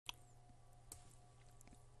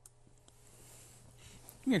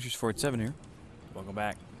Entries 47 here. Welcome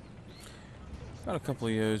back. Got a couple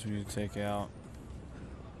of O's we need to take out.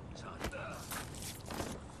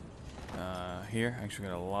 Here, actually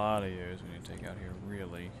got a lot of O's we need to take out here,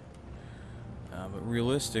 really. But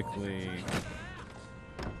realistically,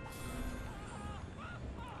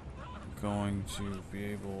 going to be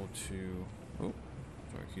able to... Oh,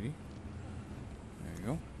 sorry, kitty. There you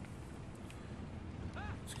go.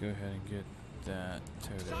 Let's go ahead and get that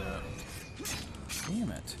toted up.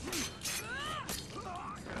 Damn it.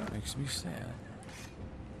 That makes me sad.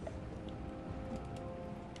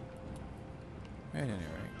 At any rate,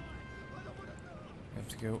 we have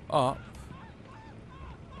to go up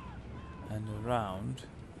and around,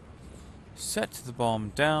 set the bomb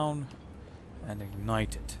down, and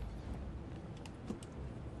ignite it.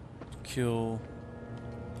 Kill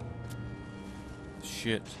the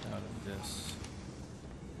shit out of this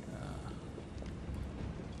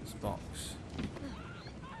box.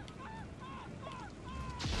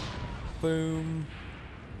 Boom.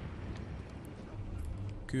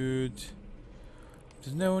 Good.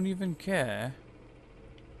 Does no one even care?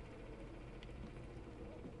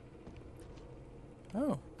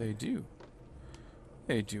 Oh, they do.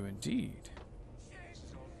 They do indeed.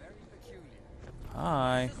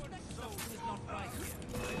 Hi.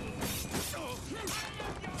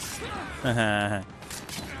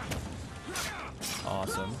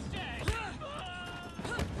 Awesome.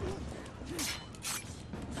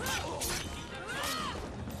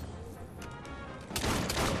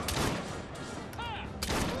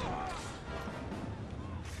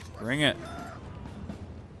 Bring it.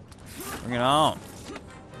 Bring it on.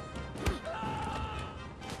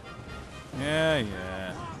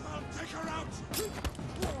 Yeah.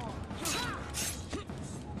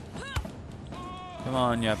 Come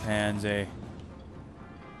on, ya pansy.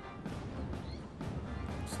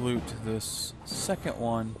 Let's loot this second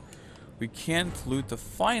one. We can't loot the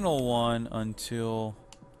final one until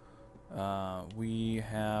we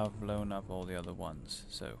have blown up all the other ones.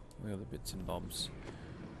 So, the other bits and bobs.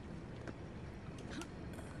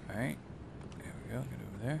 Alright. There we go. Get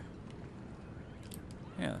over there.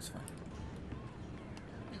 Yeah, that's fine.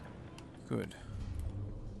 Good.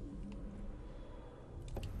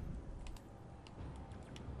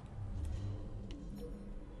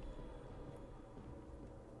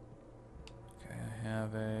 Okay, I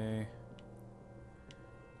have a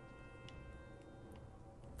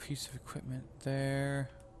piece of equipment there.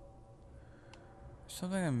 There's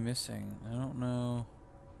something I'm missing. I don't know.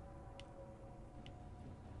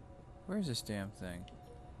 Where's this damn thing?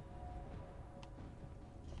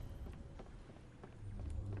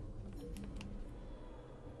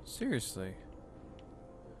 Seriously.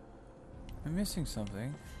 I'm missing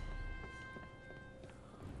something.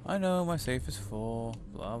 I know my safe is full.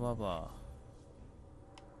 Blah, blah, blah.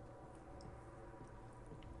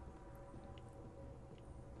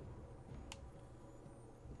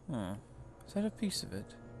 Huh. Is that a piece of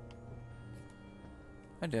it?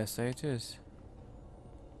 I dare say it is.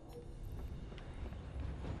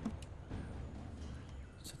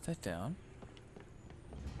 Set that down.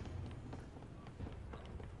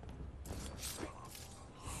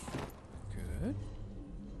 Good.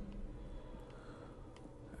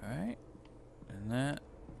 Alright. And that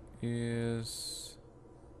is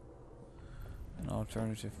an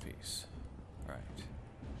alternative piece. Right.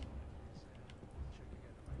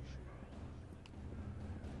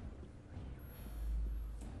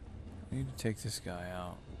 I need to take this guy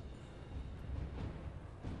out.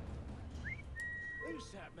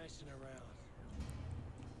 Who's that messing around?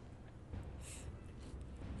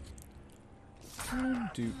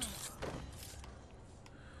 Doot.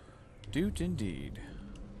 Doot indeed.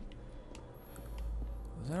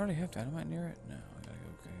 Does that already have dynamite near it? No, I gotta go.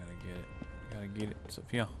 I gotta get it. I gotta get it. It's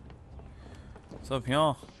up here. It's up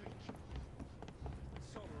here.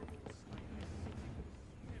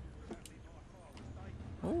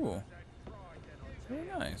 Ooh. Very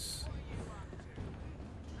nice.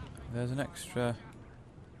 There's an extra.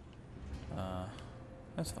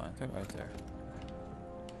 That's fine. They're right there.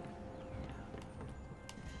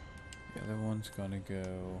 The other one's gonna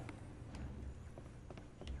go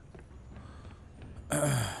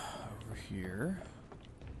over here.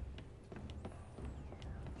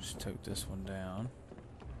 Just tote this one down.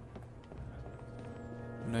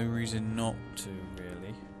 No reason not to,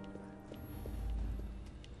 really.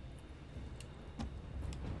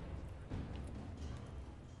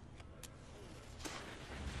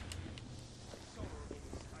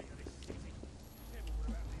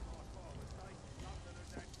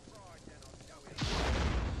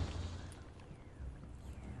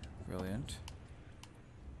 Brilliant.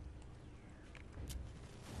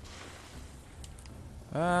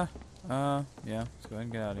 Yeah. Let's go ahead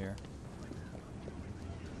and get out of here.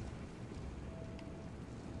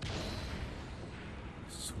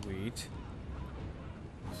 Sweet.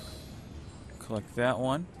 Collect that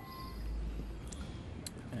one.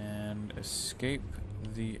 And escape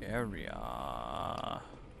the area.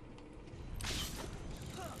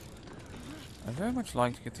 I'd very much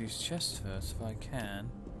like to get these chests first if I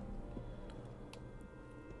can.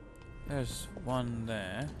 There's one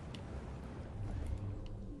there.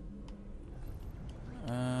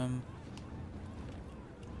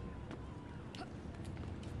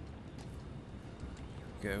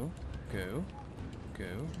 Go. Go.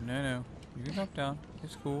 Go. No, no. You can hop down.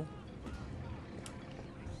 It's cool.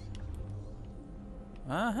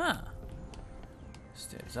 Aha!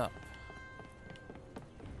 Stairs up.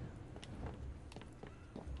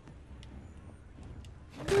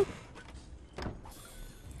 Boop.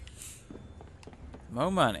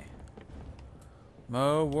 Mo money.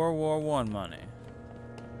 Mo World War One money.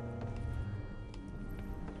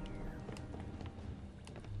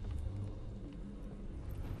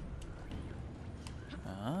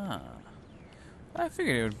 Ah. I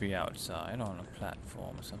figured it would be outside on a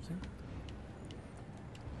platform or something.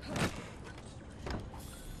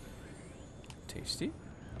 Tasty.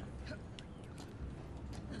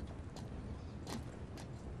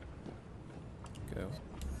 Go.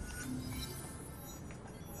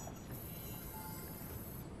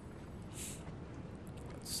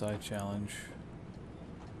 Side challenge.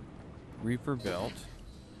 Reaper belt.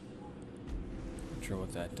 Not sure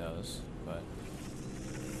what that does, but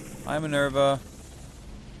hi Minerva.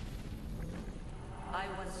 I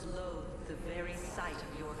once loathed the very sight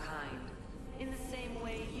of your kind, in the same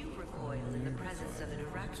way you recoil in the presence of an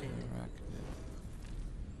arachnid.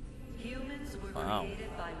 Humans were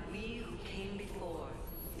created by we who came before,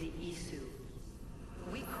 the Isu.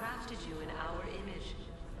 We crafted you in our image,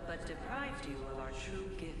 but deprived you of our true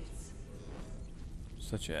gifts.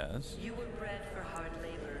 Such as? You were bred for hard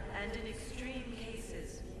labor, and in extreme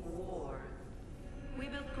cases, war. We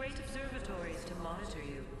built great observatories to monitor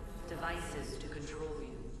you, devices to control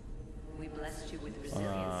you. We blessed you with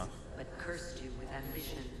resilience, but cursed you with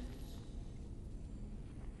ambition.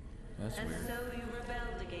 That's And weird. so you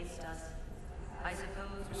rebelled against us. I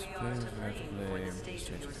suppose we are to blame for the state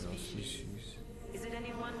of your species. Is it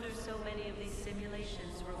any wonder so many of these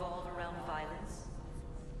simulations revolve around violence?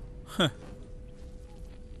 Huh.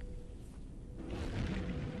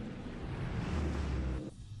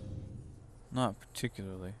 Not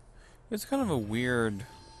particularly. It's kind of a weird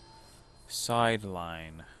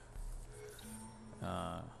sideline.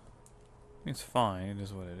 It's fine, it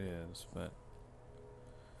is what it is, but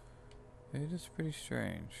it is pretty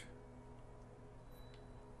strange.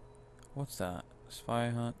 What's that? Spy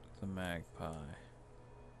hunt the magpie.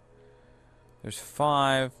 There's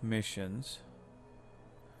 5 missions.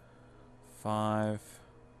 5.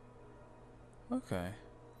 Okay.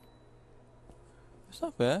 That's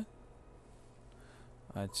not bad.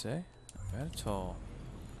 I'd say. Not bad at all.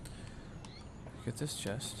 Get this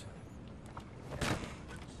chest.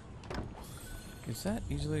 Is that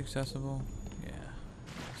easily accessible? Yeah.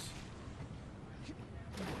 Yes.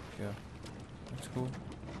 Go. That's cool.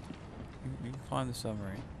 You can find the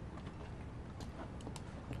submarine.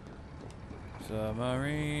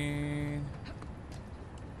 Submarine.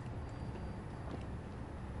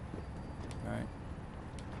 Alright.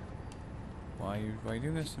 Why you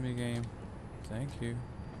doing this to me, game? Thank you.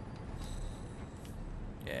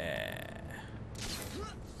 Yeah.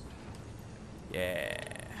 Yeah.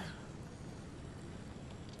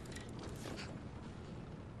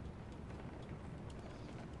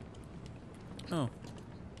 Oh.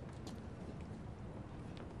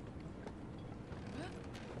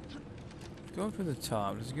 Go up to the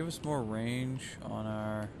top. Does it give us more range on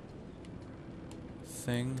our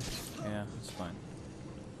thing? Yeah, that's fine.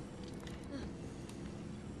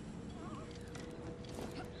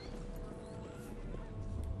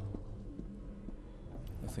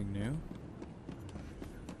 Nothing new.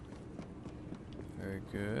 Very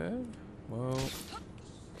good. Whoa.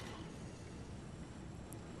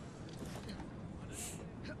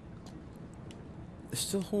 There's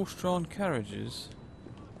still horse-drawn carriages.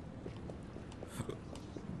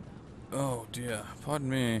 Oh dear, pardon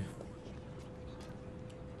me.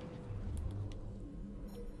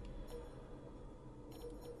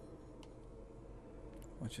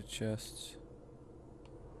 Bunch of chests.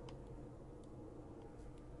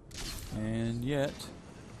 And yet,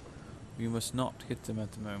 we must not hit them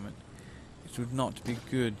at the moment. It would not be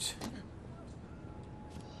good.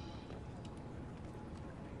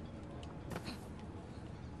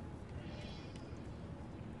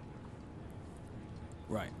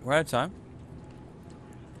 Right, we're out of time.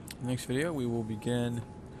 Next video, we will begin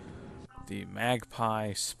the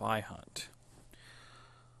Magpie Spy Hunt.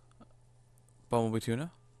 Bumblebee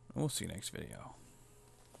Tuna, and we'll see you next video.